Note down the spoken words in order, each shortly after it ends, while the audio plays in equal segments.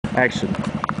Actually,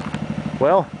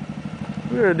 well,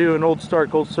 we're gonna do an old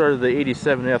start, cold start of the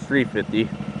 87 F350.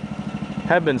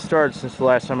 Have been started since the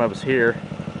last time I was here.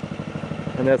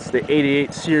 And that's the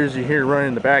 88 Sears you hear running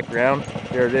in the background.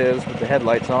 There it is with the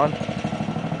headlights on.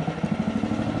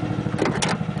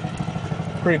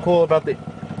 Pretty cool about the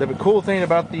cool thing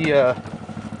about the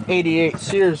 88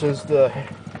 Sears is the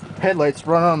headlights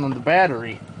run on the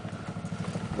battery.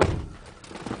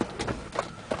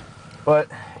 But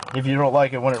if you don't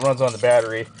like it when it runs on the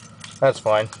battery, that's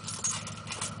fine.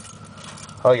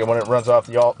 I like it when it runs off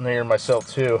the alternator myself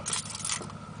too.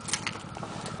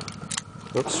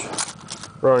 Oops.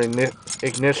 Running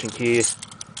ignition key.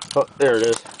 Oh, there it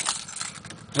is.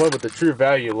 One with the True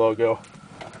Value logo.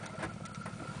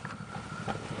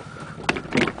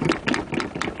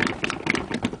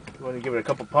 You want to give it a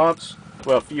couple pumps?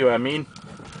 Well, a few, I mean.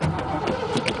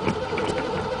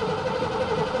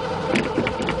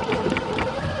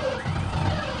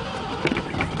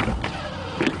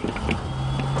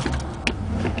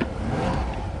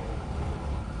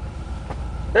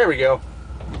 There we go.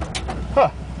 Huh.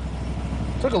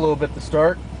 Took a little bit to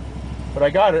start, but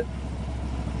I got it.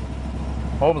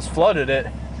 Almost flooded it.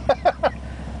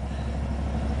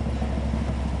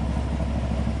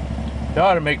 That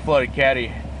ought to make Flooded Caddy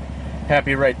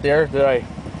happy right there that I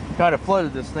kind of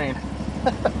flooded this thing.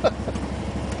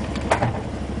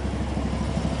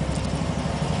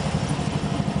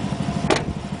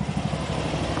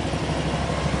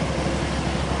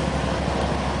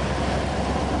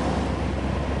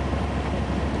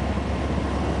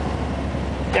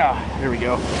 Yeah, there we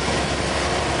go.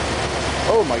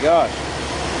 Oh my gosh.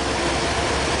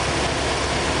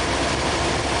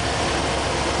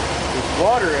 There's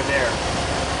water in there.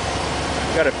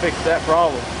 Gotta fix that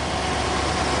problem.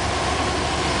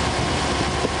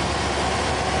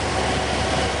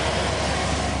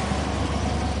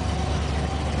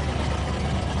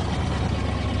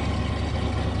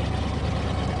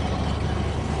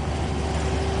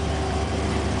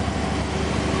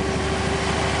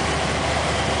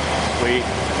 Sweet.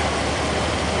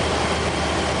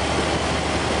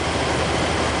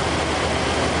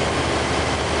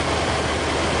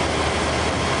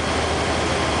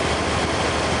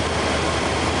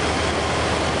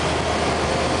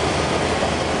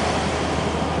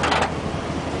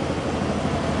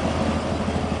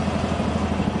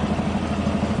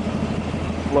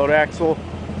 Float axle.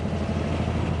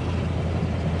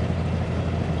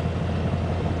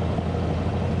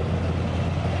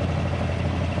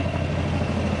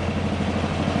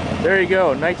 There you go,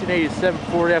 1987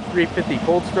 Ford F350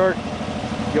 cold start.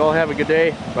 You all have a good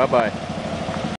day. Bye-bye.